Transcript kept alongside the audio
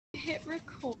hit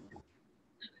record.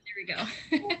 There we go.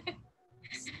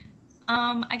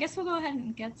 I guess we'll go ahead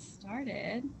and get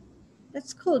started.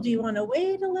 That's cool. Do you want to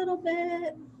wait a little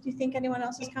bit? Do you think anyone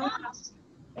else is coming?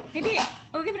 Maybe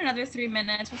we'll give it another 3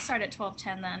 minutes. We'll start at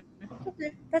 12:10 then.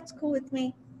 Okay, that's cool with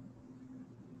me.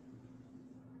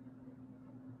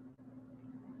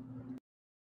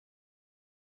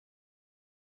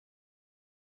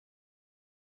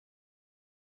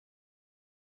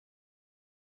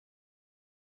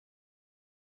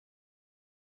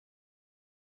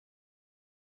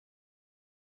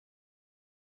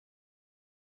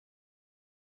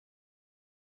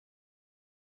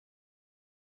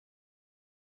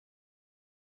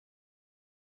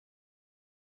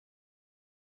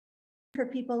 For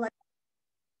people like,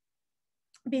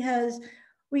 because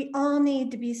we all need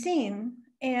to be seen,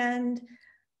 and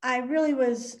I really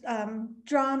was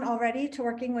drawn already to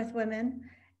working with women,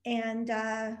 and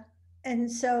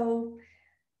so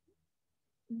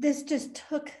this just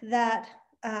took that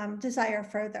desire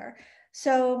further.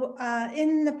 So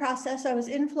in the process, I was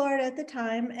in Florida at the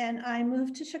time, and I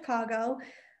moved to Chicago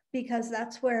because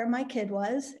that's where my kid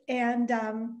was, and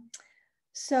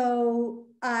so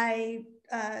I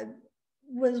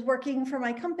was working for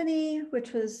my company,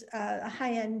 which was a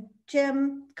high-end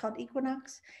gym called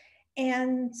Equinox.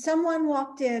 And someone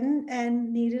walked in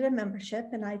and needed a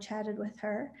membership, and I chatted with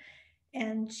her.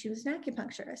 And she was an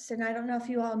acupuncturist. And I don't know if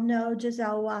you all know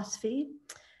Giselle Wasfi.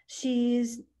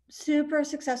 She's super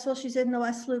successful. She's in the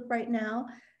West Loop right now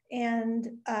and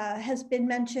has been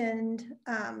mentioned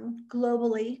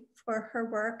globally for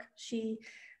her work. She,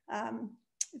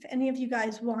 if any of you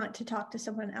guys want to talk to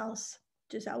someone else,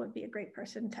 Giselle would be a great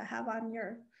person to have on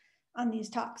these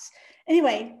talks.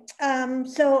 Anyway,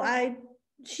 so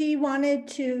she wanted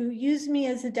to use me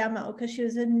as a demo because she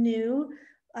was a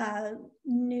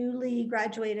newly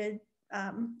graduated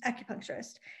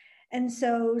acupuncturist. And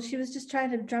so she was just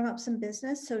trying to drum up some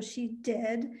business. So she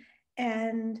did,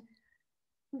 and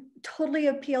totally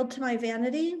appealed to my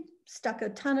vanity, stuck a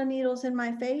ton of needles in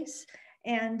my face.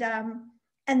 And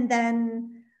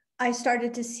then I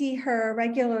started to see her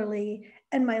regularly,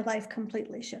 and my life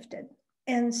completely shifted.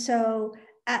 And so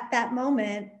at that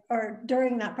moment, or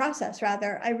during that process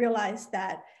rather, I realized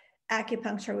that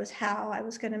acupuncture was how I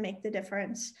was going to make the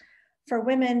difference for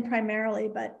women primarily,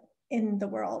 but in the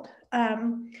world.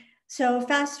 So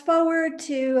fast forward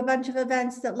to a bunch of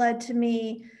events that led to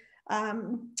me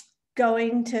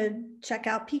going to check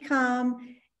out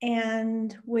PCOM,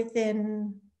 and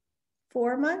within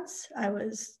 4 months, I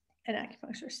was an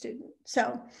acupuncture student.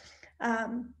 So,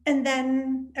 and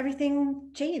then everything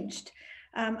changed.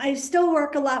 I still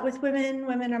work a lot with women.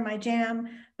 Women are my jam,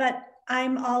 but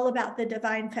I'm all about the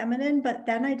divine feminine, but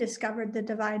then I discovered the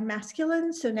divine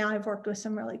masculine. So now I've worked with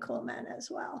some really cool men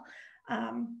as well.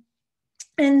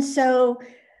 And so,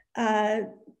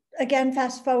 again,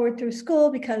 fast forward through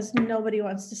school, because nobody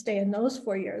wants to stay in those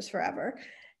 4 years forever.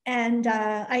 And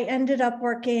I ended up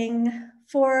working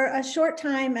for a short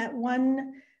time at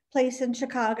one place in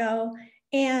Chicago,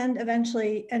 and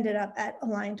eventually ended up at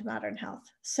Aligned Modern Health.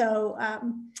 So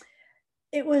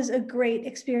it was a great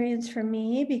experience for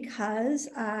me because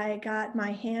I got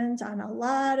my hands on a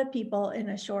lot of people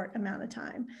in a short amount of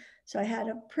time. So I had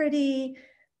a pretty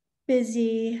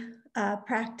busy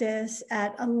practice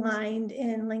at Aligned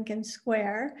in Lincoln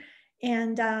Square.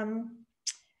 And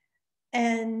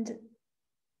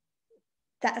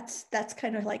that's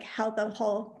kind of like how the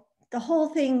whole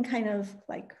thing kind of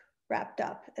like wrapped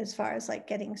up as far as like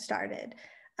getting started.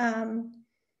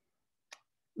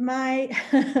 My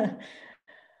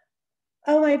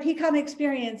PCOM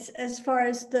experience, as far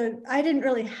as I didn't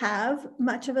really have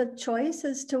much of a choice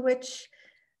as to which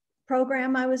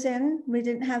program I was in. We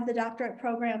didn't have the doctorate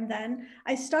program then.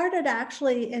 I started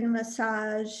actually in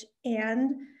massage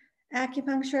and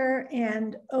acupuncture,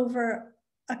 and over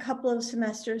a couple of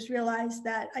semesters realized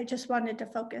that I just wanted to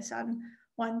focus on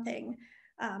one thing.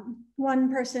 One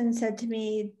person said to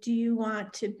me, do you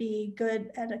want to be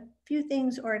good at a few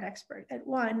things or an expert at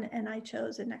one? And I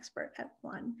chose an expert at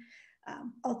one,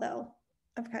 although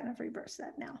I've kind of reversed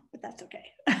that now, but that's okay.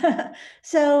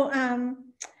 So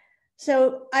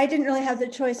I didn't really have the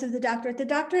choice of the doctorate. The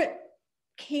doctorate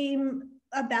came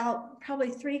about probably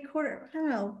I don't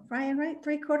know, Ryan, right?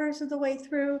 3/4 of the way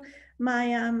through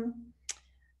my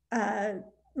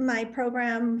my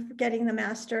program for getting the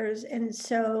master's. And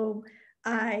so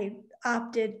I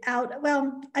opted out.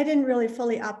 Well, I didn't really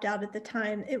fully opt out at the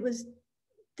time.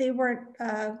 They weren't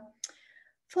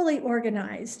fully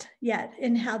organized yet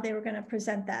in how they were going to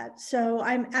present that. So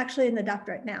I'm actually in the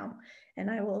doctorate now,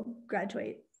 and I will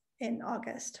graduate in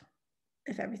August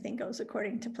if everything goes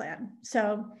according to plan.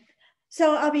 So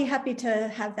So I'll be happy to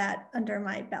have that under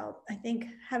my belt. I think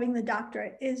having the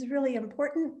doctorate is really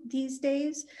important these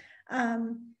days,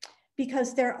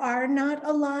 because there are not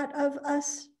a lot of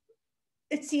us.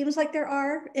 It seems like there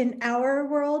are in our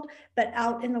world, but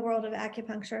out in the world of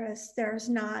acupuncturists, there's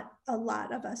not a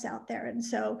lot of us out there. And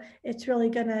so it's really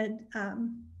gonna,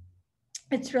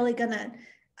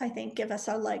 I think, give us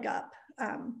a leg up.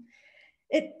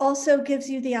 It also gives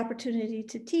you the opportunity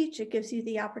to teach. It gives you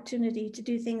the opportunity to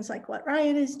do things like what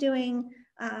Ryan is doing,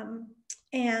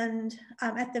 and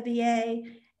at the VA.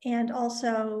 And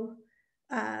also,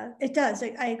 it does,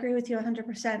 I agree with you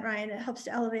 100%, Ryan. It helps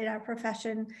to elevate our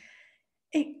profession.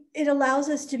 It allows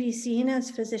us to be seen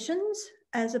as physicians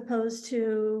as opposed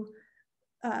to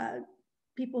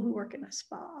people who work in a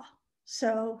spa.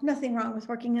 So nothing wrong with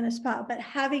working in a spa, but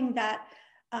having that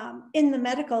in the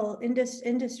medical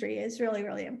industry is really,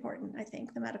 really important. I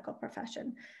think the medical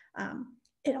profession.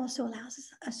 It also allows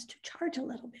us to charge a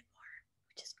little bit more,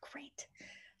 which is great.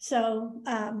 So,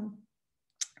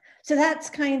 so that's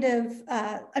kind of,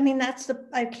 I mean,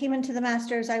 I came into the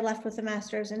master's, I left with the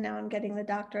master's, and now I'm getting the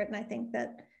doctorate. And I think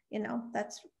that, you know,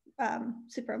 that's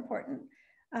super important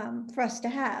for us to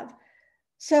have.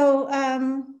 So,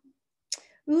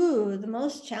 the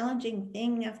most challenging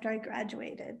thing after I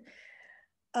graduated,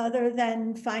 other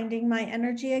than finding my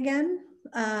energy again,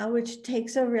 which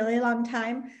takes a really long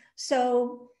time.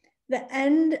 So the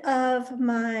end of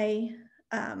my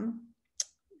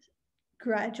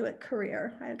graduate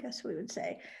career, I guess we would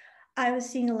say, I was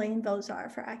seeing Elaine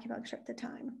Bozar for acupuncture at the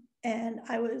time, and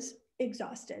I was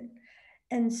exhausted.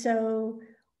 And so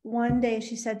one day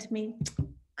she said to me,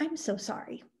 "I'm so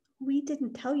sorry. We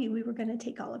didn't tell you we were going to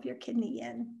take all of your kidney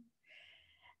yin."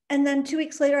 And then 2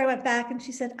 weeks later, I went back and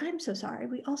she said, "I'm so sorry.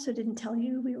 We also didn't tell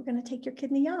you we were going to take your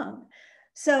kidney yang."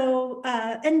 So,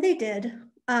 and they did.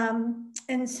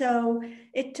 And so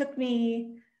it took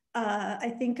me,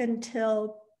 I think,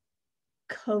 until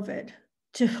COVID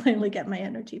to finally get my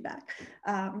energy back.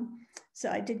 So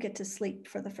I did get to sleep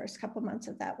for the first couple months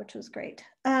of that, which was great.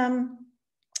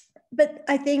 But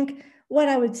I think what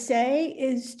I would say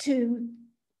is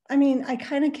I mean, I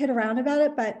kind of kid around about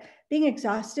it, but being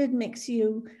exhausted makes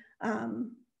you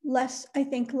less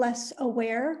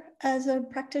aware as a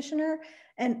practitioner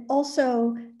and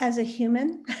also as a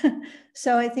human.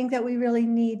 So I think that we really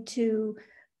need to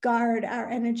guard our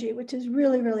energy, which is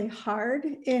really, really hard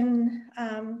in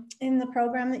the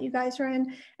program that you guys are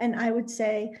in. And I would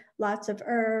say lots of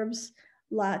herbs,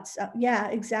 yeah,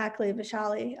 exactly,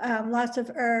 Vishali. Lots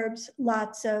of herbs,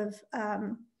 lots of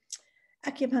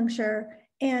acupuncture,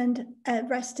 and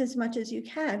rest as much as you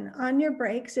can. On your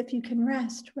breaks, if you can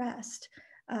rest.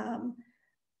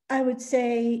 I would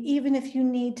say even if you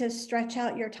need to stretch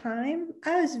out your time,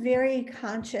 I was very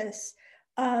conscious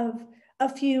of a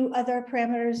few other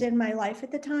parameters in my life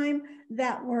at the time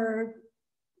that were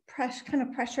kind of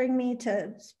pressuring me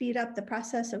to speed up the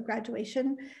process of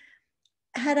graduation.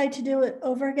 Had I to do it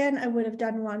over again, I would have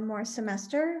done one more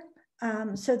semester,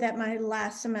 so that my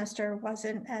last semester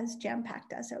wasn't as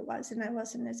jam-packed as it was, and I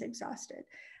wasn't as exhausted.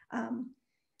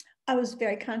 I was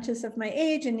very conscious of my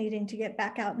age and needing to get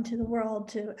back out into the world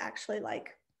to actually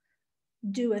like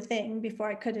do a thing before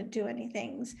I couldn't do any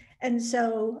things. And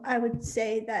so I would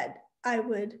say that I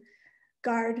would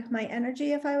guard my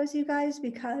energy if I was you guys,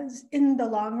 because in the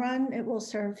long run, it will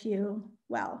serve you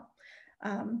well.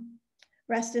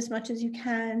 Rest as much as you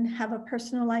can, have a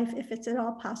personal life if it's at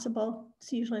all possible.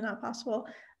 It's usually not possible,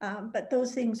 but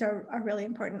those things are really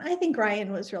important. I think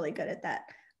Ryan was really good at that.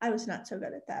 I was not so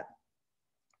good at that.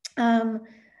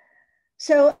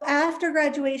 So after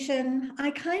graduation,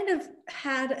 I kind of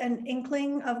had an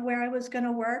inkling of where I was going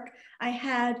to work. I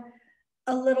had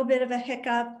a little bit of a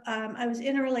hiccup. I was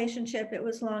in a relationship. It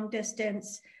was long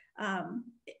distance.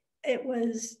 It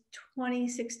was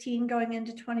 2016 going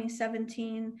into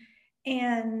 2017.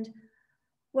 And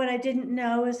what I didn't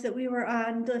know is that we were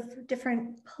on the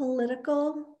different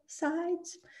political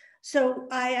sides. So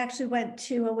I actually went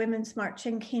to a women's march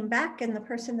and came back, and the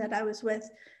person that I was with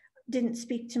didn't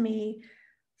speak to me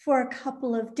for a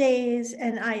couple of days,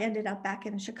 and I ended up back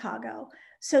in Chicago.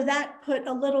 So that put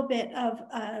a little bit of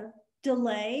a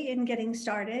delay in getting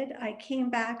started. I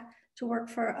came back to work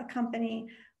for a company,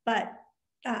 but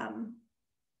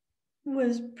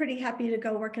was pretty happy to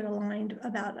go work at Aligned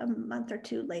about a month or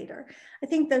two later. I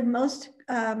think the most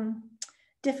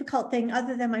difficult thing,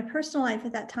 other than my personal life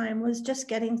at that time, was just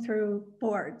getting through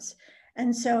boards.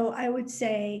 And so I would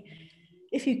say,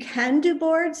 if you can do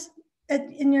boards,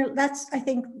 that's, I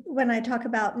think, when I talk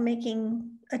about making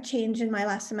a change in my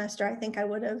last semester, I think I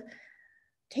would have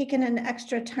taken an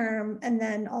extra term and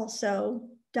then also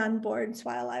done boards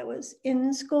while I was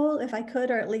in school, if I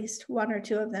could, or at least one or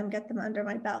two of them, get them under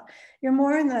my belt. You're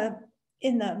more in the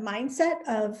mindset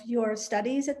of your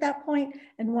studies at that point.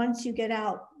 And once you get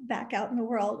back out in the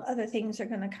world, other things are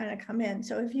going to kind of come in.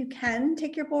 So if you can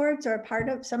take your boards or a part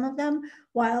of some of them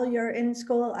while you're in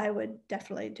school, I would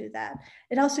definitely do that.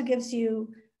 It also gives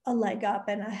you a leg up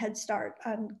and a head start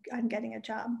on getting a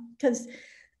job, because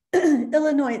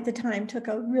Illinois at the time took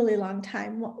a really long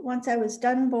time. Once I was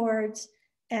done boards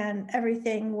and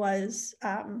everything was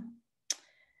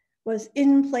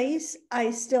in place, I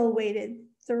still waited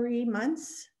 3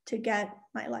 months to get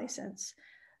my license.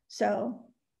 So,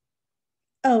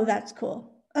 oh, that's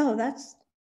cool. Oh, that's.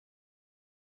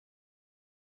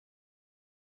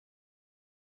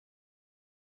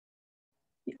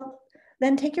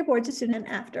 Then take your boards as soon and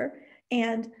after,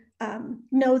 and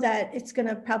know that it's going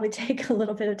to probably take a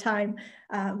little bit of time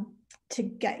to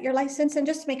get your license, and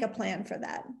just make a plan for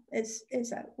that is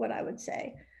what I would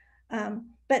say.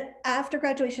 But after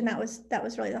graduation, that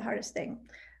was really the hardest thing,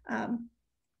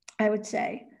 I would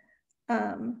say.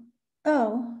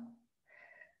 Oh,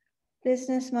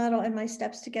 business model and my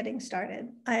steps to getting started.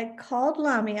 I called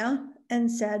Lamia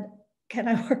and said, can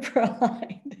I work for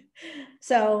Aligned?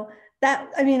 So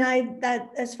that, I mean,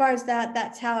 as far as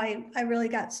that's how I really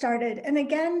got started. And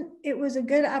again, it was a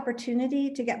good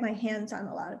opportunity to get my hands on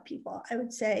a lot of people. I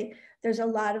would say there's a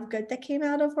lot of good that came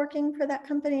out of working for that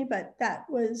company, but that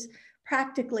was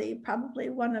practically probably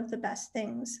one of the best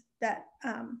things that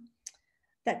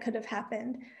could have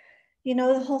happened. You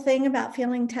know, the whole thing about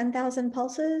feeling 10,000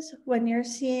 pulses, when you're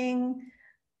seeing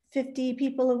 50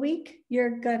 people a week,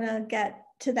 you're gonna get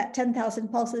to that 10,000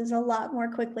 pulses a lot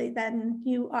more quickly than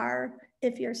you are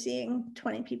if you're seeing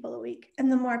 20 people a week.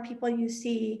 And the more people you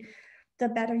see, the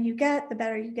better you get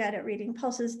at reading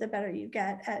pulses, the better you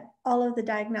get at all of the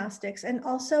diagnostics. And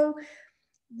also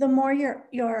the more your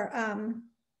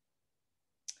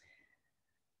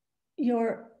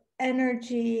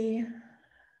energy,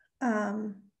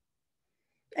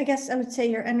 I guess I would say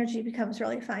your energy becomes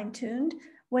really fine-tuned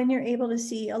when you're able to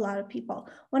see a lot of people.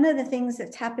 One of the things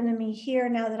that's happened to me here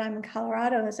now that I'm in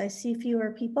Colorado is I see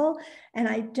fewer people, and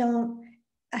I don't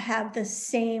have the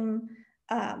same,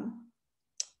 my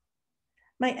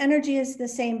energy is the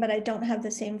same, but I don't have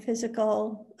the same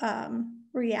physical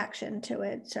reaction to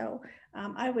it. So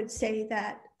I would say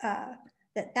that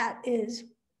that is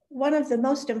one of the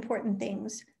most important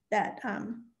things that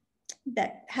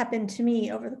happened to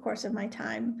me over the course of my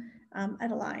time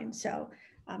at Align. So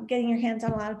getting your hands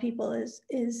on a lot of people is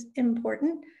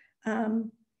important.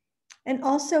 And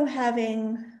also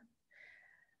having,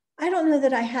 I don't know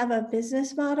that I have a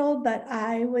business model, but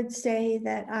I would say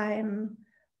that I'm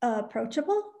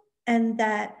approachable, and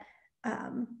that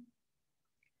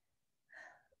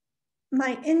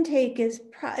my intake is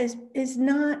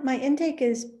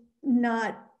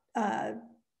not,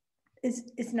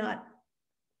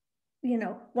 you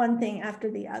know, one thing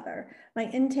after the other. My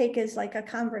intake is like a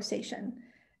conversation.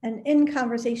 And in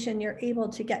conversation, you're able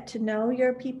to get to know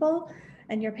your people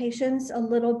and your patients a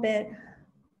little bit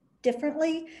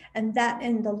differently. And that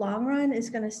in the long run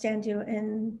is going to stand you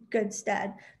in good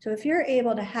stead. So if you're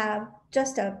able to have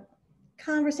just a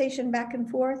conversation back and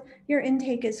forth, your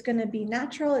intake is going to be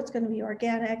natural, it's going to be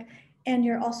organic, and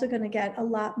you're also going to get a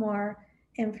lot more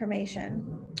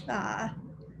information.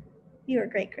 You were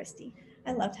great, Christy.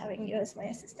 I loved having you as my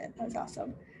assistant. That was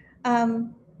awesome.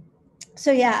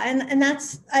 So yeah, and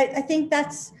that's, I think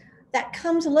that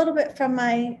comes a little bit from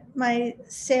my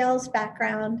sales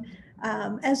background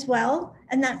as well.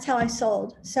 And that's how I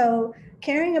sold. So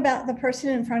caring about the person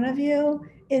in front of you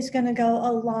is going to go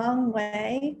a long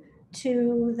way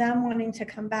to them wanting to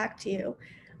come back to you.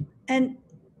 And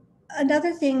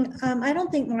another thing, I don't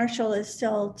think Marshall is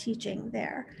still teaching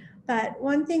there, but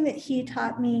one thing that he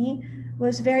taught me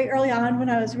was very early on when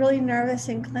I was really nervous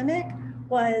in clinic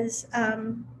was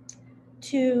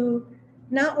to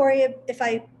not worry if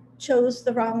I chose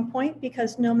the wrong point,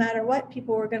 because no matter what,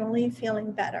 people were going to leave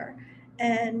feeling better.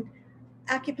 And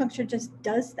acupuncture just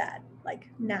does that, like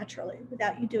naturally,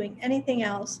 without you doing anything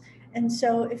else. And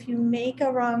so if you make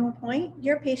a wrong point,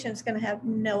 your patient's going to have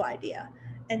no idea.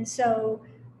 And so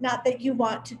not that you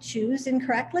want to choose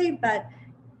incorrectly, but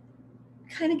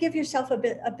kind of give yourself a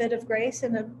bit of grace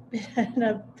and a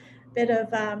bit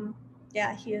of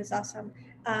yeah, he is awesome.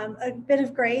 A bit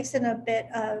of grace and a bit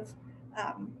of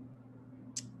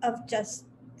just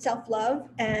self-love.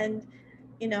 And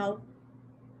you know,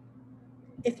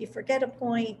 if you forget a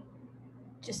point,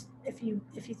 just if you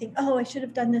think, oh, I should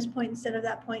have done this point instead of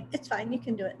that point, it's fine, you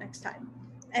can do it next time.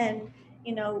 And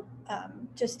you know,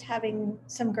 just having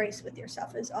some grace with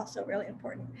yourself is also really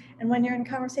important. And when you're in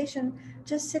conversation,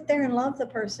 just sit there and love the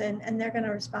person, and they're going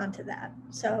to respond to that.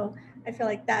 So I feel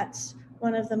like that's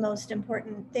one of the most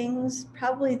important things.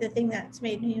 Probably the thing that's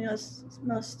made me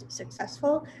most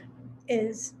successful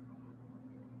is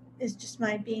just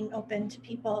my being open to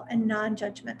people and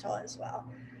non-judgmental as well.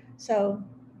 So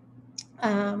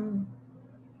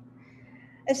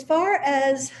as far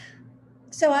as,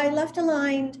 so I left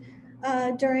Aligned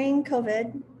during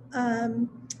COVID.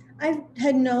 I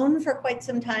had known for quite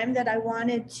some time that I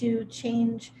wanted to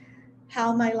change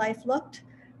how my life looked.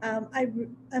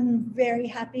 I'm very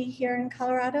happy here in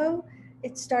Colorado.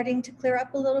 It's starting to clear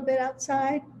up a little bit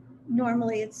outside.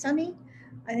 Normally it's sunny.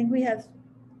 I think we have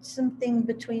something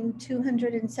between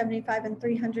 275 and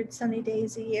 300 sunny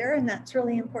days a year, and that's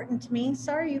really important to me.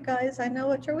 Sorry, you guys, I know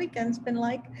what your weekend's been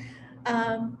like.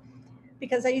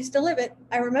 Because I used to live it.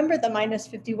 I remember the minus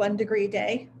 51 degree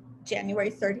day, January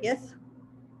 30th,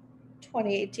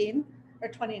 2018 or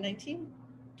 2019,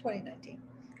 2019,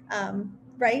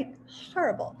 right?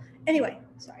 Horrible. Anyway,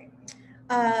 sorry.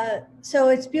 So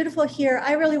it's beautiful here.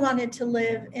 I really wanted to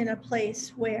live in a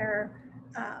place where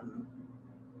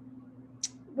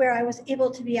I was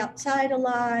able to be outside a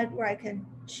lot, where I could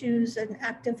choose an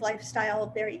active lifestyle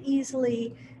very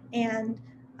easily, and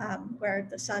where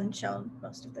the sun shone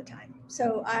most of the time.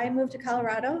 So I moved to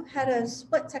Colorado, had a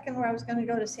split second where I was going to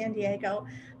go to San Diego,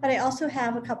 but I also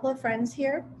have a couple of friends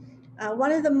here.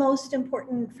 One of the most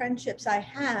important friendships I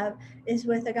have is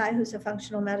with a guy who's a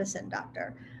functional medicine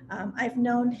doctor. I've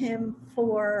known him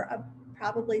for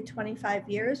probably 25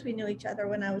 years. We knew each other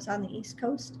when I was on the East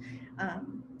Coast.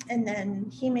 And then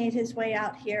he made his way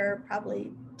out here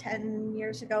probably 10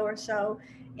 years ago or so,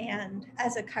 and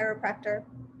as a chiropractor.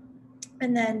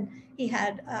 And then he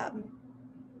had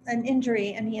an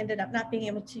injury, and he ended up not being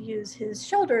able to use his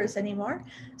shoulders anymore.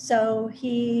 So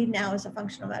he now is a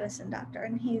functional medicine doctor,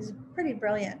 and he's pretty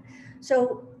brilliant.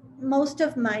 So most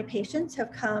of my patients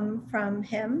have come from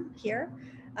him here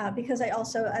because I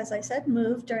also, as I said,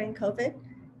 moved during COVID.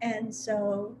 And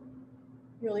so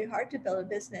really hard to build a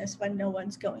business when no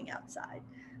one's going outside.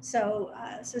 So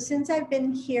since I've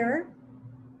been here,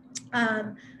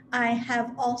 I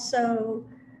have also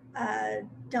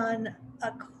done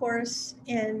a course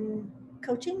in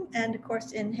coaching and a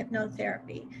course in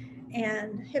hypnotherapy.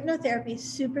 And hypnotherapy is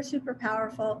super, super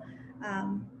powerful.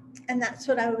 And that's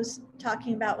what I was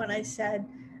talking about when I said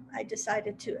I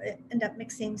decided to end up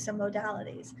mixing some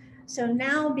modalities. So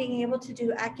now being able to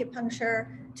do acupuncture,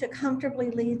 to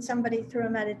comfortably lead somebody through a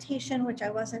meditation, which I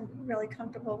wasn't really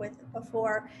comfortable with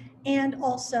before, and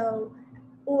also,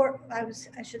 or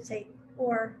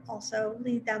also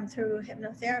lead them through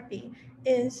hypnotherapy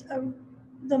is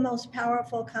the most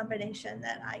powerful combination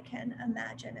that I can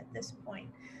imagine at this point.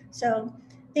 So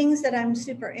things that I'm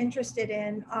super interested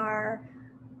in are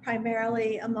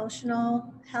primarily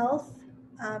emotional health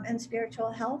and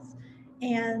spiritual health.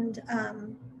 And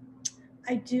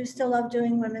I do still love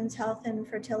doing women's health and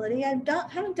fertility. I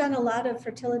haven't done a lot of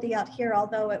fertility out here,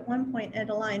 although at one point at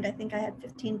Aligned, I think I had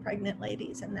 15 pregnant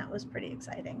ladies, and that was pretty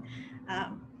exciting.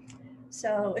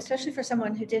 So especially for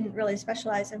someone who didn't really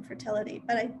specialize in fertility,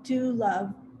 but I do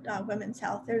love women's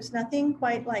health. There's nothing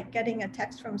quite like getting a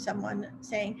text from someone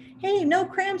saying, hey, no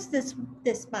cramps this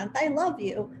month, I love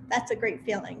you. That's a great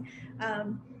feeling.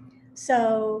 And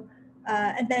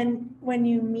then when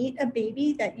you meet a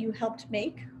baby that you helped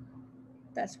make,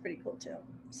 that's pretty cool too.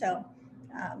 So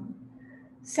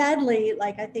sadly,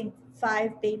 like I think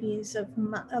 5 babies of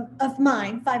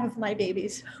mine, 5 of my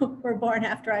babies were born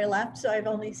after I left. So I've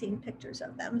only seen pictures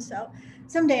of them. So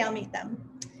someday I'll meet them.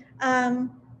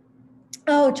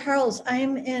 Oh, Charles,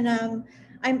 I'm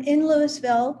in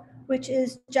Louisville, which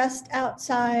is just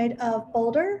outside of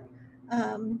Boulder.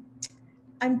 I'm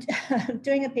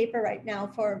doing a paper right now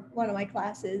for one of my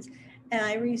classes, and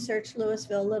I researched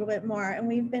Louisville a little bit more, and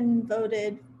we've been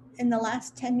voted in the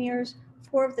last 10 years,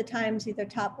 4 of the times, either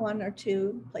top 1 or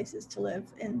 2 places to live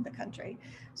in the country.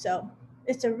 So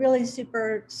it's a really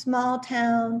super small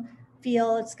town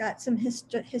feel. It's got some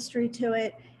history to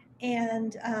it,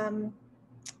 and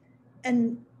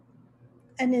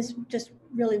is just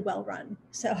really well run.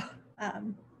 So I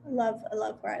love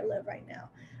where I live right now.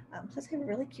 Plus I have a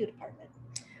really cute apartment.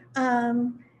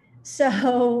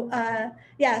 So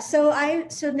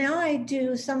now I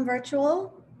do some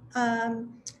virtual.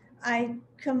 I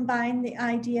combine the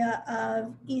idea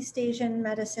of East Asian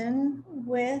medicine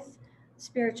with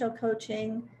spiritual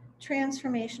coaching,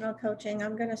 transformational coaching.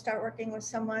 I'm going to start working with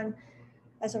someone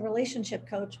as a relationship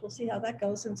coach. We'll see how that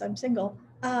goes since I'm single.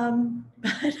 And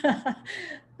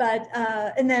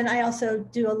then I also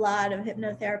do a lot of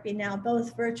hypnotherapy now,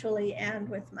 both virtually and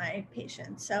with my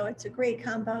patients. So it's a great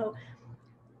combo.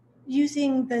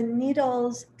 Using the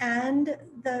needles and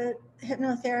the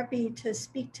hypnotherapy to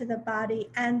speak to the body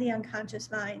and the unconscious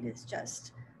mind is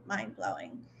just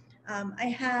mind-blowing. I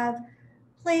have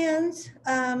plans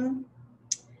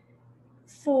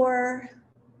for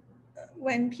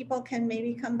when people can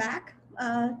maybe come back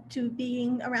to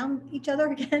being around each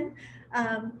other again,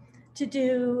 to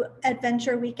do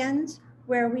adventure weekends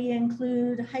where we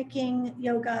include hiking,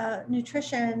 yoga,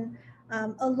 nutrition,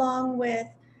 along with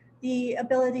the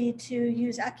ability to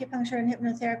use acupuncture and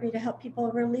hypnotherapy to help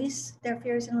people release their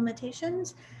fears and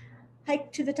limitations,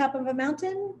 hike to the top of a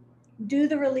mountain, do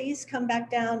the release, come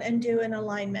back down and do an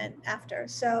alignment after.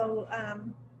 So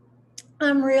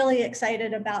I'm really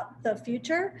excited about the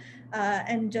future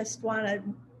and just want to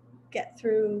get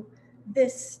through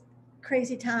this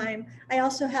crazy time. I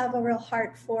also have a real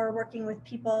heart for working with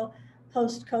people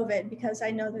post-COVID because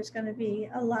I know there's going to be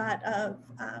a lot of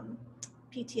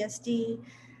PTSD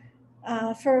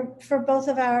for both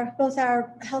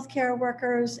our healthcare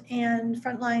workers and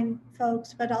frontline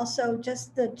folks, but also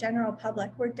just the general public.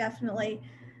 We're definitely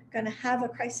going to have a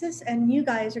crisis, and you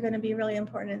guys are going to be really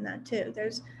important in that too.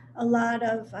 There's a lot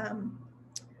of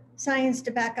science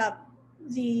to back up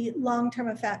the long-term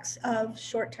effects of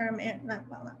short-term and not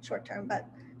short-term, but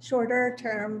shorter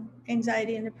term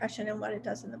anxiety and depression and what it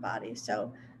does in the body.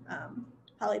 So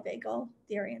polyvagal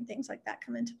theory and things like that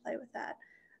come into play with that.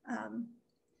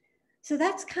 So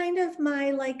that's kind of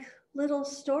my like little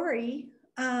story.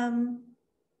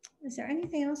 Is there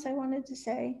anything else I wanted to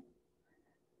say?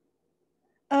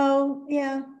 Oh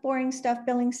yeah, boring stuff,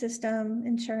 billing system,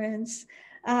 insurance.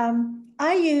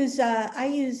 I use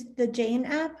the Jane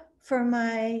app for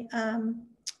my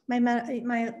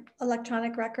my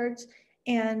electronic records,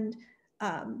 and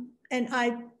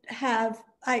I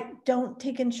don't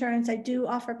take insurance. I do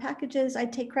offer packages. I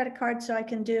take credit cards, so I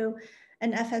can do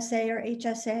an FSA or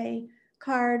HSA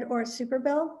card or a super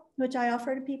bill, which I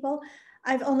offer to people.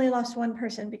 I've only lost one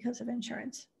person because of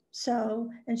insurance. So,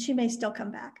 and she may still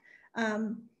come back.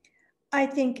 I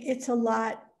think it's a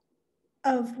lot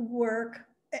of work.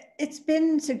 It's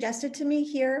been suggested to me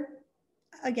here.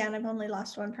 Again, I've only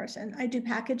lost one person. I do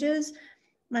packages.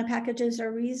 My packages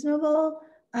are reasonable.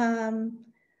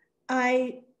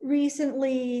 I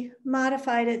recently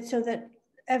modified it so that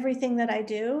everything that I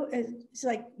do is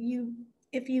like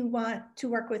if you want to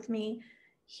work with me,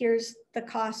 here's the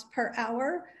cost per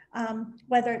hour,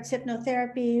 whether it's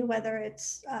hypnotherapy, whether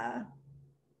it's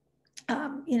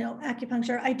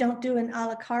acupuncture. I don't do an a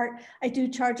la carte. I do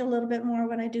charge a little bit more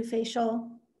when I do facial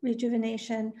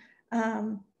rejuvenation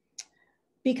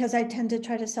because I tend to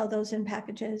try to sell those in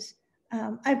packages.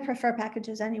 I prefer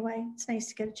packages anyway. It's nice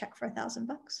to get a check for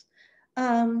 $1,000.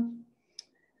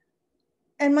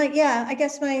 And I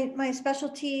guess my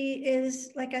specialty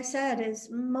is, like I said, is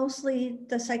mostly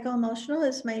the psycho-emotional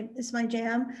is my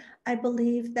jam. I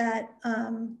believe that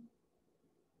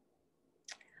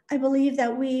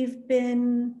we've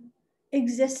been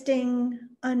existing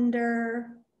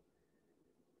under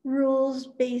rules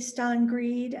based on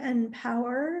greed and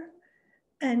power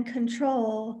and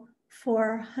control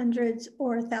for hundreds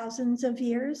or thousands of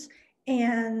years,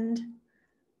 and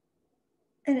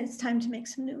it's time to make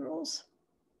some new rules.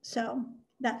 So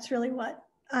that's really what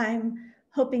I'm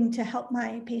hoping to help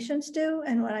my patients do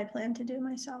and what I plan to do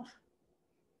myself.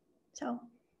 So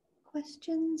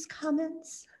questions,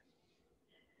 comments?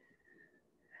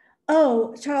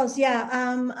 Oh, Charles, yeah.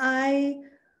 I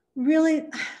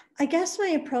guess my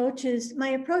approach is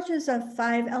a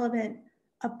 5-element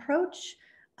approach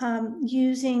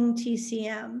using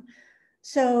TCM.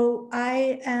 So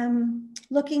I am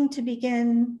looking to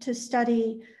begin to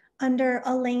study under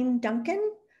Elaine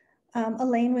Duncan,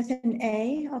 Elaine with an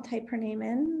A. I'll type her name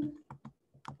in.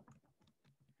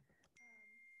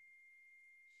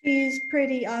 She's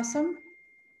pretty awesome.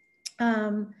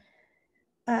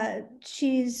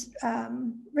 She's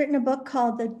written a book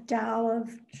called The Tao of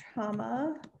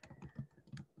Trauma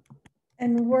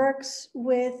and works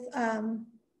with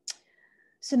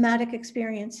somatic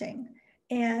experiencing.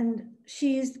 And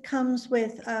she comes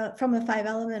with from a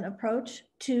 5-element approach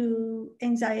to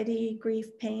anxiety,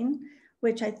 grief, pain,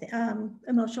 which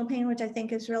emotional pain, which I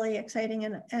think is really exciting.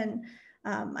 And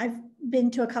I've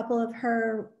been to a couple of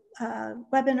her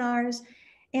webinars,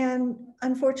 and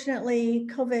unfortunately,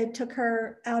 COVID took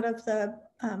her out of the.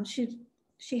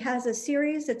 She has a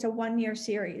series. It's a 1-year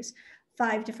series,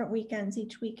 5 different weekends,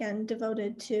 each weekend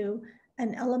devoted to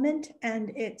an element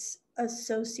and its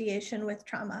association with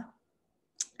trauma.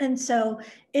 And so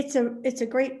it's a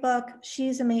great book.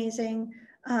 She's amazing.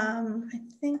 I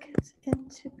think it's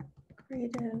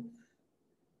integrative.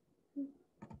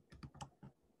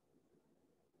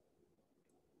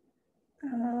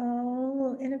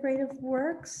 Oh, integrative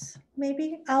works,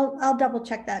 maybe. I'll double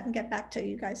check that and get back to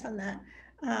you guys on that.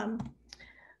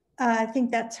 I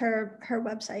think that's her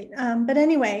website. But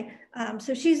anyway,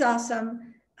 so she's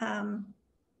awesome.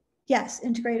 Yes,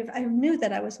 integrative. I knew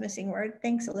that I was missing a word.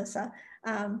 Thanks, Alyssa.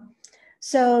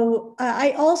 So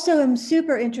I also am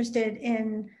super interested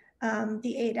in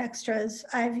the 8 extras.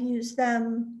 I've used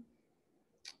them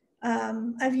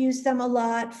a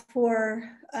lot for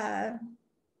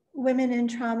women in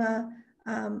trauma.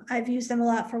 I've used them a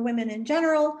lot for women in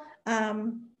general.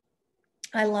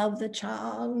 I love the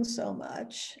Chong so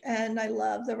much, and I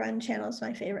love the Ren channel. It's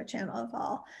my favorite channel of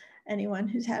all. Anyone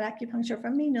who's had acupuncture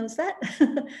from me knows that.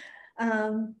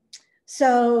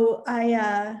 So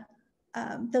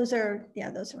those are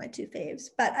my 2 faves.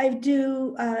 But I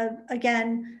do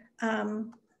again. Let's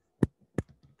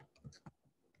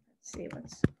see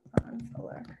what's Yvonne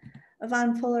Fuller.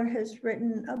 Yvonne Fuller has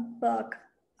written a book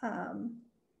on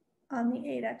the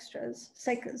 8 extras,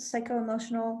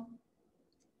 psycho-emotional.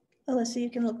 Alyssa, you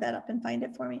can look that up and find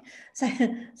it for me.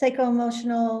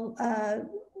 Psycho-emotional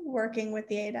working with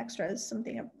the 8 extras,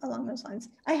 something along those lines.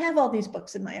 I have all these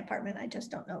books in my apartment. I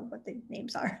just don't know what the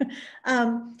names are.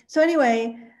 So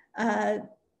anyway,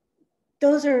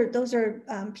 those are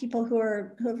people who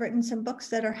have written some books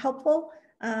that are helpful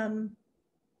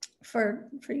for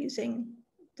using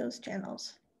those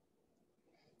channels.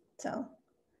 So,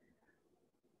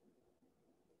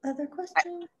 other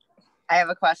questions? I have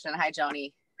a question. Hi,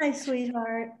 Joni. Hi,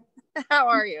 sweetheart. How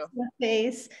are you?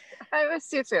 Face. I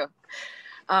miss you too.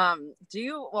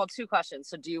 2 questions.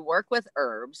 So do you work with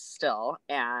herbs still,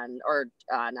 or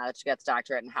now that you got the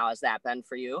doctorate, and how has that been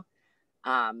for you?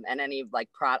 And any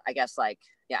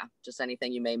just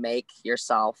anything you may make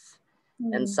yourself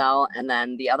and sell. And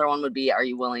then the other one would be, are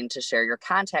you willing to share your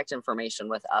contact information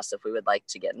with us if we would like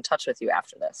to get in touch with you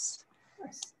after this? Of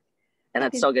course. And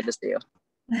it's so good to see you.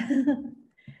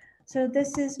 So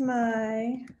this is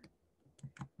my,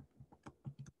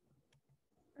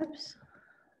 oops,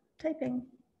 typing.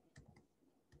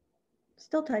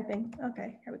 Still typing.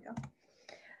 Okay, here we go.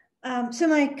 So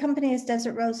my company is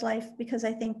Desert Rose Life because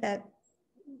I think that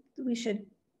we should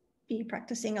be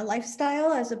practicing a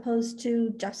lifestyle as opposed to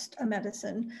just a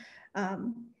medicine.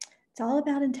 It's all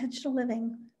about intentional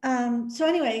living. So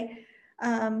anyway,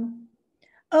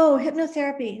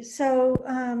 hypnotherapy. So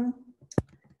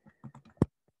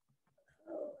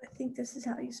I think this is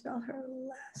how you spell her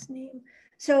last name.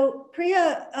 So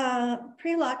Priya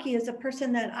Laki is a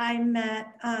person that I met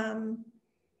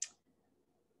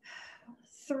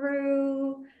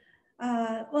through,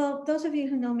 well, those of you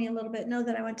who know me a little bit know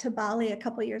that I went to Bali a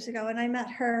couple years ago, and I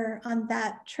met her on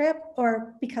that trip,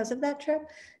 or because of that trip.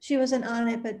 She wasn't on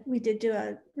it, but we did do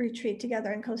a retreat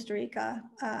together in Costa Rica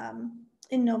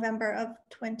in November of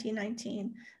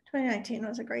 2019. 2019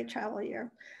 was a great travel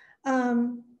year.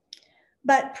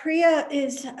 But Priya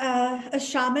is a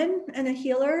shaman and a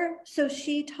healer. So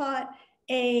she taught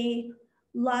a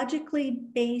logically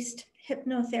based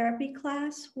hypnotherapy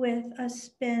class with a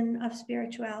spin of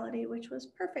spirituality, which was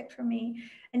perfect for me.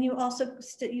 And you also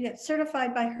you get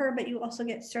certified by her, but you also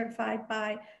get certified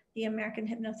by the American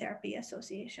Hypnotherapy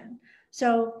Association.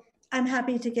 So I'm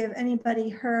happy to give anybody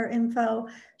her info.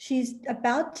 She's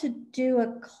about to do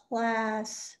a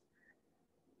class.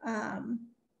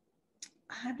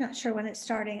 I'm not sure when it's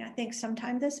starting. I think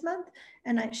sometime this month,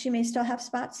 and she may still have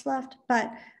spots left,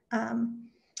 but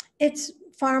it's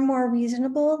far more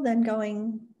reasonable than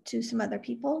going to some other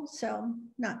people. So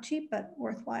not cheap, but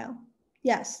worthwhile.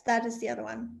 Yes, that is the other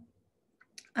one.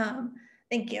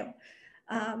 Thank you.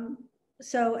 And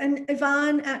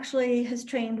Yvonne actually has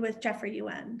trained with Jeffrey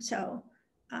Yuen. So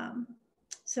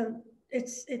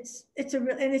it's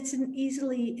an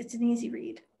easy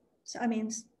read. So I mean,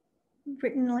 it's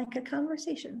written like a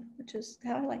conversation, which is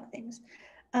how I like things.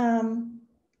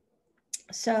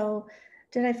 So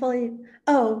did I fully,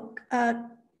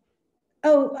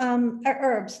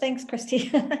 herbs. Thanks, Christy.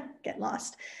 Get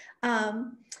lost.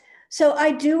 So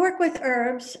I do work with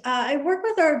herbs. I work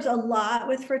with herbs a lot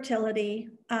with fertility.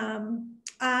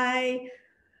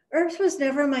 Herbs was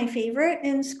never my favorite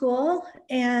in school,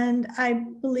 and I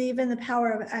believe in the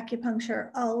power of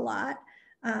acupuncture a lot.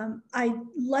 I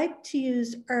like to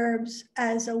use herbs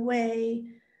as a way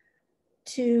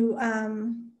to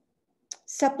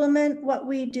supplement what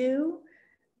we do.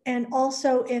 And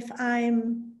also if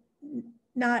I'm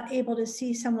not able to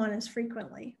see someone as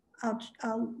frequently,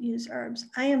 I'll use herbs.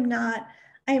 I am not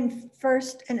I am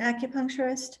first an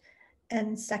acupuncturist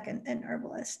and second an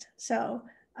herbalist. So,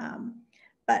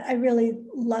 but I really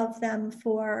love them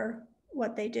for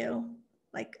what they do.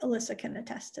 Like Alyssa can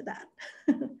attest to that.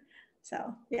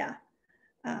 So yeah.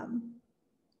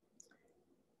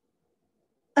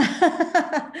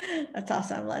 That's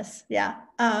awesome, Liz. Yeah.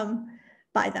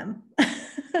 Buy them.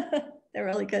 They're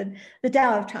really good. The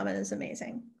Tao of Trauma is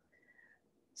amazing.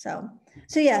 So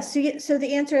yes. So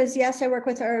the answer is yes, I work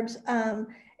with herbs.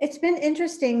 It's been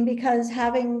interesting because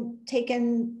having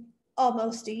taken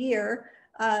almost a year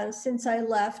since I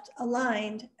left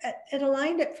Aligned, it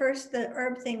Aligned at first, the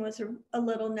herb thing was a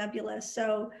little nebulous.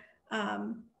 So,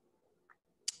 and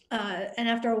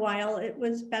after a while it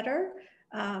was better.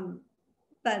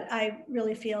 But I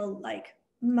really feel like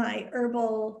my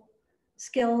herbal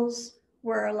skills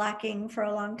were lacking for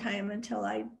a long time until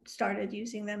I started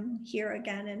using them here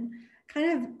again, and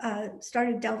kind of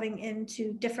started delving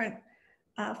into different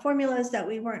formulas that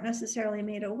we weren't necessarily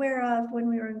made aware of when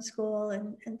we were in school,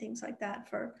 and things like that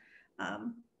for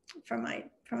my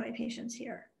patients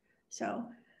here. So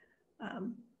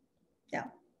yeah.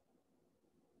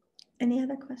 Any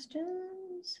other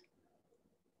questions?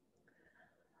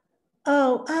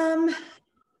 Oh,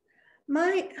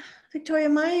 Victoria,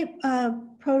 my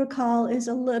protocol is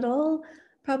a little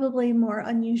probably more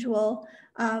unusual.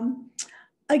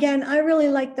 Again, I really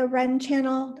like the Ren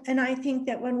channel, and I think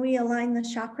that when we align the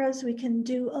chakras, we can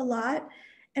do a lot.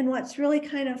 And what's really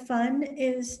kind of fun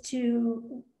is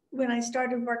when I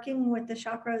started working with the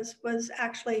chakras, was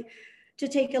actually to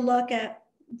take a look at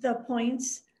the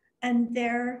points and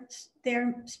their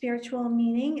spiritual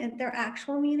meaning and their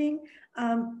actual meaning.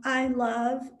 I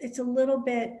love, it's a little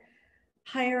bit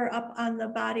higher up on the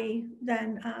body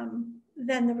than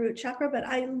the root chakra, but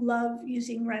I love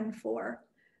using Ren 4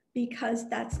 because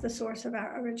that's the source of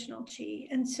our original chi.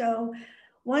 And so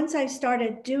once I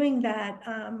started doing that,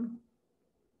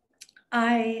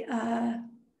 I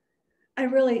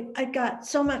got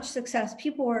so much success.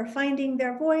 People were finding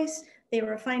their voice. They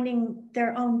were finding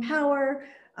their own power.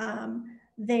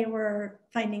 They were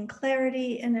finding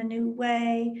clarity in a new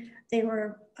way. They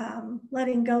were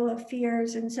letting go of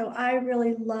fears. And so I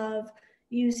really love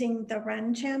using the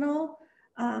Ren channel.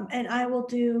 And I will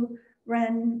do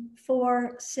Ren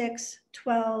 4, 6,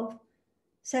 12,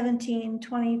 17,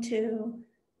 22,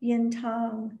 Yin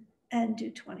Tong, and do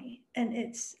 20.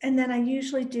 And then I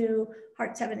usually do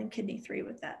Heart 7 and Kidney 3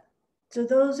 with that. So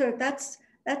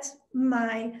that's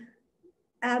my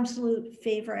absolute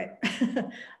favorite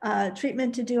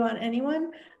treatment to do on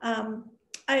anyone.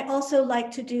 I also like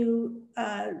to do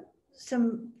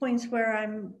some points where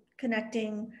I'm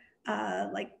connecting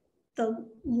like the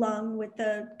lung with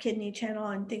the kidney channel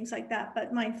and things like that.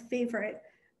 But my favorite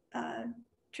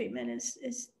treatment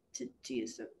is to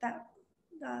use that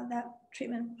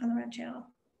treatment on the Ren channel.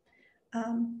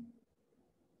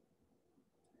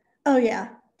 Oh yeah,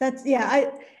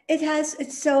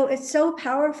 it's so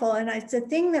powerful, and it's a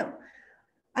thing that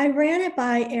I ran it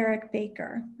by Eric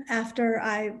Baker after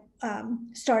I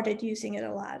started using it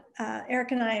a lot.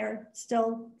 Eric and I are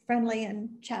still friendly and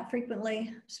chat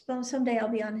frequently. Someday I'll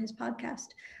be on his podcast.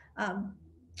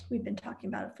 We've been talking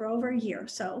about it for over a year,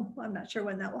 so I'm not sure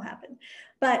when that will happen.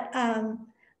 But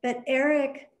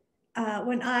Eric,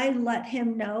 when I let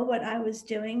him know what I was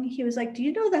doing, he was like, "Do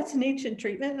you know that's an ancient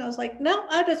treatment?" And I was like, "No,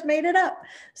 I just made it up."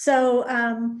 So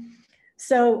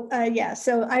yeah,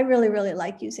 so I really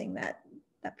like using that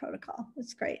protocol.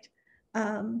 It's great.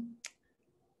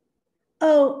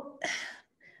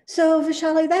 So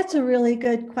Vishali, that's a really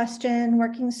good question.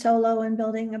 Working solo and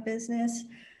building a business.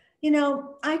 You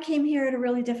know, I came here at a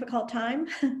really difficult time.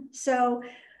 So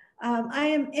I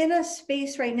am in a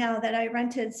space right now that I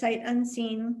rented sight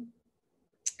unseen,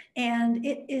 and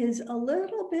it is a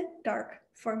little bit dark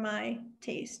for my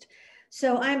taste.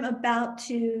 So I'm about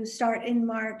to start in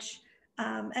March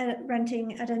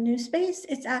renting at a new space.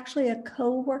 It's actually a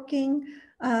co-working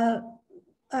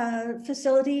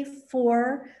facility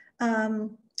for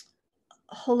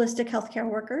holistic healthcare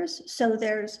workers. So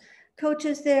there's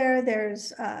coaches there,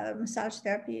 there's massage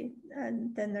therapy,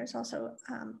 and then there's also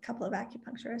a couple of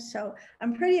acupuncturists. So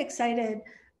I'm pretty excited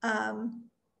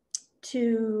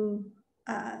to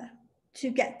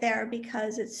get there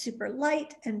because it's super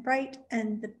light and bright,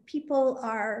 and the people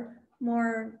are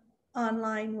more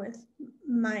online with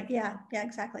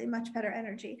exactly, much better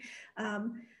energy.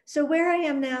 So where I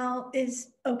am now is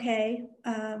okay.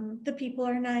 The people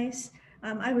are nice.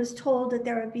 I was told that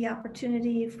there would be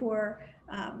opportunity for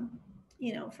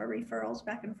for referrals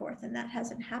back and forth, and that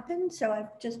hasn't happened. So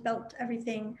I've just built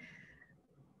everything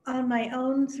on my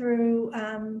own through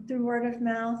word of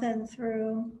mouth and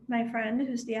through my friend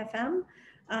who's the FM.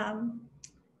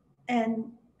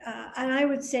 And I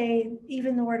would say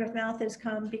even the word of mouth has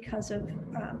come because of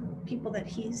people that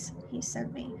he's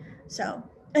sent me. So,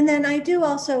 and then I do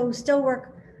also still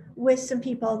work with some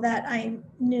people that I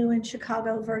knew in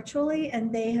Chicago virtually,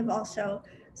 and they have also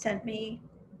sent me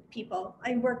people.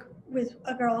 I work with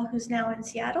a girl who's now in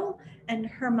Seattle, and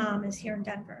her mom is here in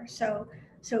Denver. So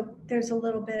there's a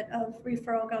little bit of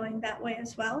referral going that way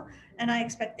as well. And I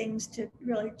expect things to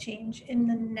really change in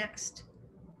the next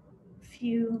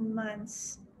few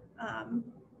months.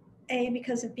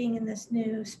 Because of being in this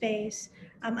new space.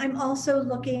 I'm also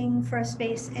looking for a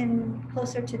space in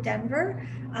closer to Denver.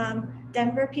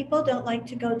 Denver people don't like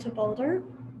to go to Boulder.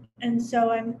 And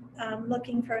so I'm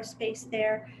looking for a space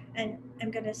there, and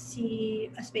I'm going to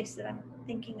see a space that I'm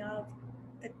thinking of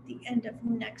at the end of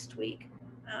next week.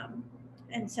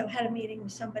 And so had a meeting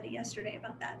with somebody yesterday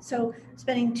about that. So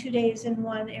spending 2 days in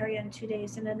one area and 2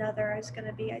 days in another is going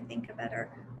to be, I think, a better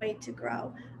way to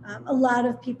grow. A lot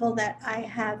of people that I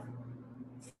have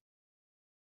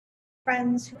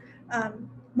friends,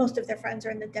 most of their friends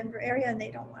are in the Denver area and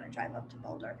they don't want to drive up to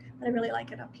Boulder, but I really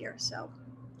like it up here. So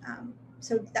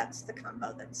that's the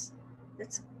combo that's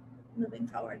moving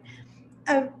forward.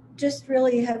 I just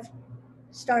really have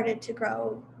started to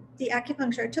grow the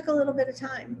acupuncture. It took a little bit of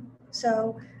time.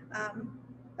 So,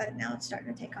 but now it's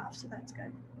starting to take off. So that's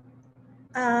good.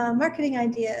 Marketing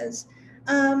ideas.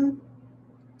 I'm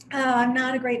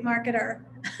not a great marketer,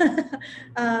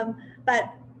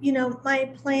 but my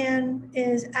plan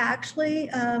is actually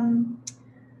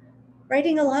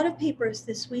writing a lot of papers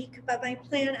this week, but my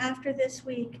plan after this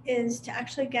week is to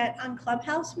actually get on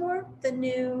Clubhouse more, the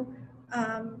new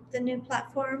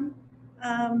platform.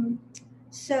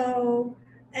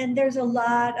 And there's a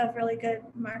lot of really good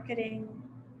marketing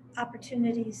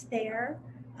opportunities there.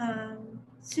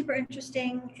 Super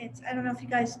interesting. I don't know if you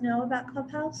guys know about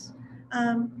Clubhouse.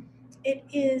 It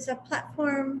is a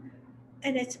platform,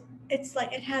 and it's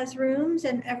like it has rooms,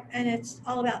 and it's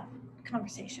all about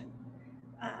conversation.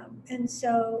 And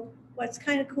so what's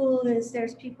kind of cool is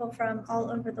there's people from all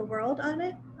over the world on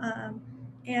it.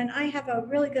 And I have a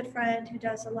really good friend who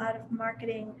does a lot of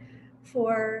marketing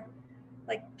for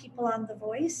like people on The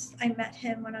Voice. I met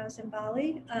him when I was in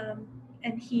Bali,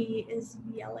 and he is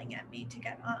yelling at me to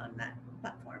get on that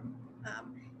platform.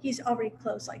 He's already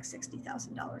closed like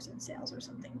 $60,000 in sales or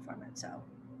something from it. So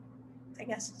I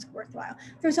guess it's worthwhile.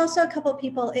 There's also a couple of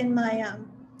people in my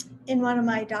in one of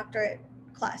my doctorate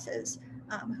classes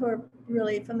who are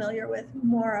really familiar with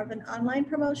more of an online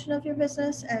promotion of your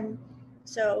business, and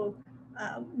so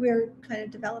we're kind of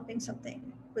developing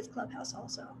something with Clubhouse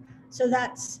also. So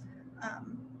that's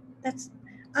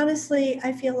honestly,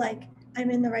 I feel like I'm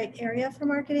in the right area for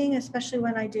marketing, especially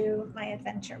when I do my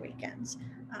adventure weekends.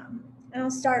 And I'll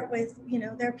start with,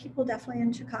 there are people definitely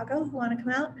in Chicago who want to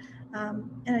come out,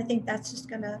 and I think that's just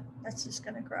gonna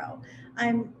grow.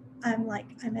 I'm at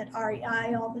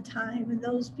REI all the time, and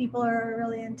those people are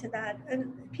really into that.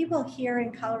 And people here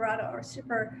in Colorado are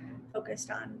super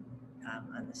focused on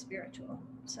the spiritual,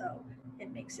 so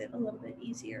it makes it a little bit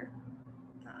easier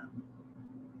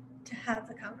to have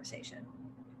the conversation.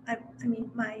 I mean,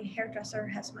 my hairdresser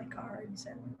has my cards,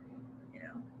 and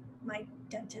my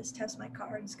dentist has my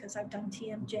cards because I've done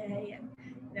TMJ, and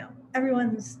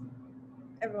everyone's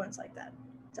like that.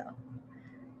 So,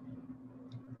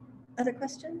 other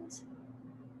questions?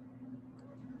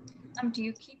 Do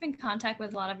you keep in contact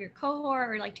with a lot of your cohort,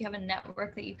 or do you have a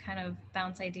network that you kind of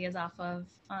bounce ideas off of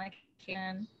on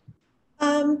occasion?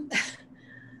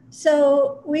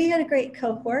 So we had a great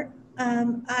cohort.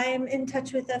 I'm in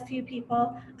touch with a few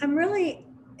people. I'm really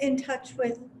in touch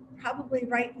with, probably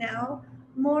right now,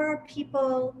 more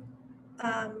people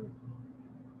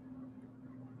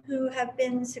who have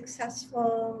been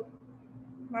successful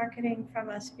marketing from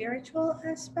a spiritual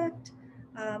aspect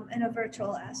and a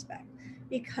virtual aspect,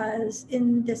 because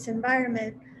in this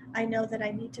environment, I know that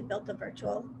I need to build the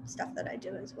virtual stuff that I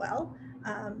do as well.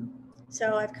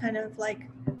 So I've kind of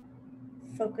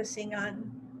focusing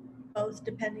on both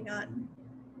depending on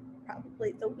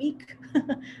probably the week.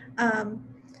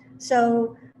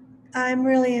 So I'm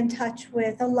really in touch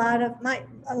with a lot of my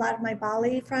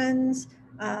Bali friends,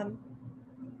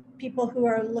 people who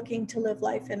are looking to live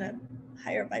life in a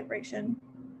higher vibration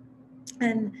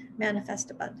and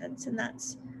manifest abundance. And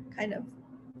that's kind of,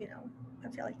 I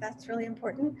feel like that's really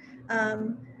important.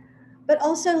 But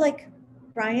also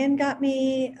Brian got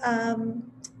me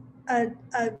a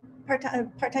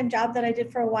part-time job that I did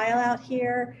for a while out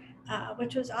here,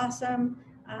 which was awesome.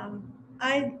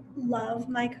 I love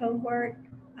my cohort.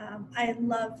 I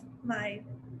love my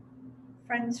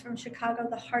friends from Chicago.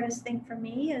 The hardest thing for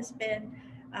me has been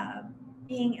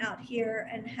being out here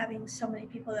and having so many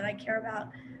people that I care about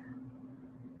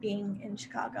being in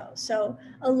Chicago. So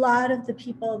a lot of the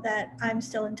people that I'm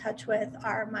still in touch with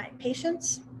are my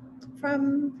patients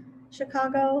from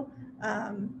Chicago,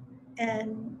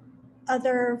 and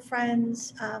other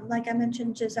friends, like I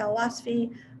mentioned, Giselle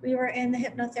Wasfi. We were in the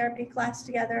hypnotherapy class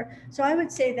together. So I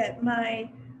would say that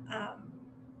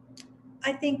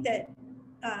I think that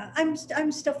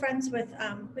I'm still friends with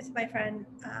my friend,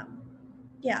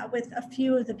 with a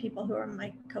few of the people who are in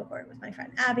my cohort, with my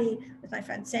friend Abby, with my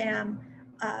friend Sam.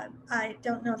 I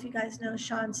don't know if you guys know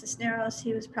Sean Cisneros.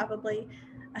 He was probably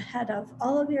ahead of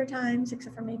all of your times,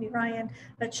 except for maybe Ryan.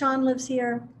 But Sean lives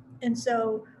here, and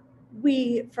so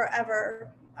we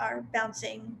forever are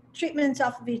bouncing treatments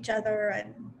off of each other.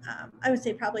 And I would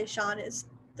say probably Sean is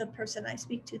the person I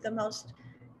speak to the most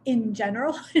in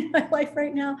general in my life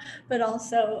right now, but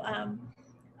also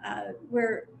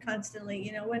we're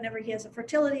constantly, whenever he has a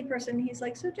fertility person, he's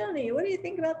like, so Joni, what do you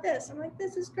think about this? I'm like,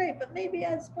 this is great, but maybe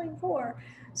as 0.4.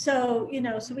 So,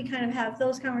 so we kind of have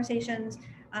those conversations.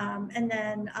 And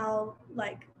then I'm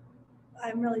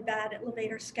really bad at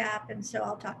levator scap. And so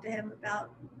I'll talk to him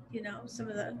about, some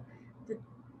of the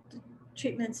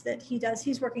treatments that he does.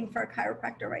 He's working for a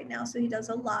chiropractor right now. So he does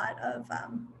a lot of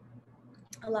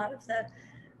the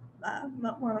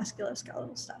more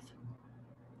musculoskeletal stuff.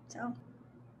 So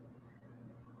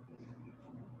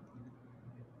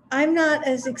I'm not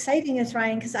as exciting as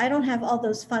Ryan because I don't have all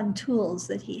those fun tools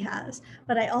that he has,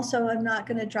 but I also am not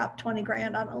going to drop 20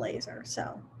 grand on a laser.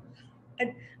 So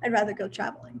I'd rather go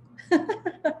traveling.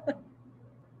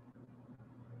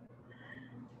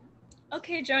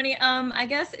 Okay, Joni, I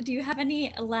guess, do you have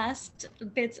any last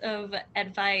bits of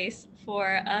advice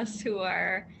for us who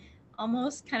are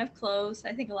almost kind of close?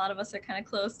 I think a lot of us are kind of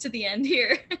close to the end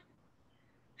here.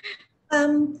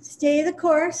 Stay the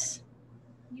course.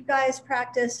 You guys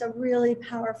practice a really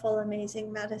powerful,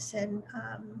 amazing medicine.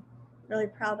 Really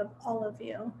proud of all of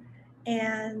you.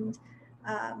 And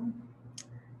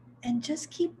just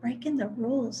keep breaking the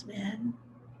rules, man.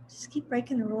 Just keep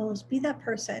breaking the rules. Be that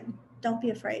person. Don't be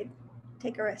afraid.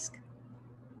 Take a risk.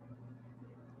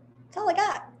 That's all I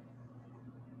got.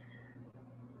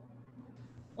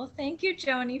 Well, thank you,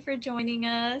 Joni, for joining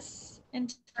us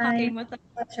and talking with us.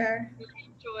 Pleasure.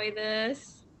 Really enjoy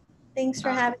this. Thanks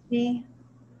for having me.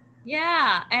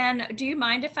 Yeah, and do you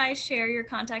mind if I share your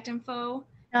contact info?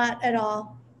 Not at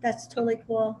all. That's totally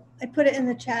cool. I put it in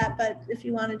the chat, but if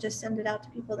you want to just send it out to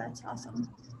people, that's awesome.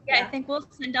 Yeah, I think we'll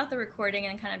send out the recording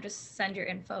and kind of just send your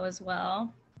info as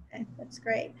well. Okay, that's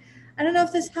great. I don't know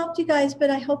if this helped you guys, but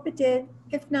I hope it did.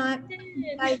 If not,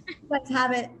 you guys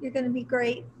have it. You're going to be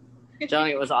great. Joni,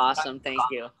 it was awesome. Thank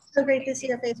you. So great to see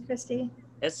your face, Christy.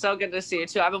 It's so good to see you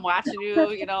too. I've been watching you.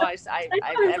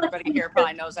 Everybody here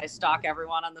probably knows I stalk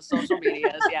everyone on the social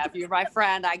medias. Yeah, if you're my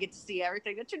friend, I get to see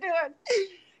everything that you're doing.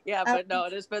 Yeah, but no,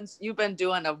 you've been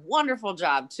doing a wonderful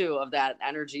job too of that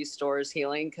energy stores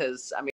healing. Because I mean,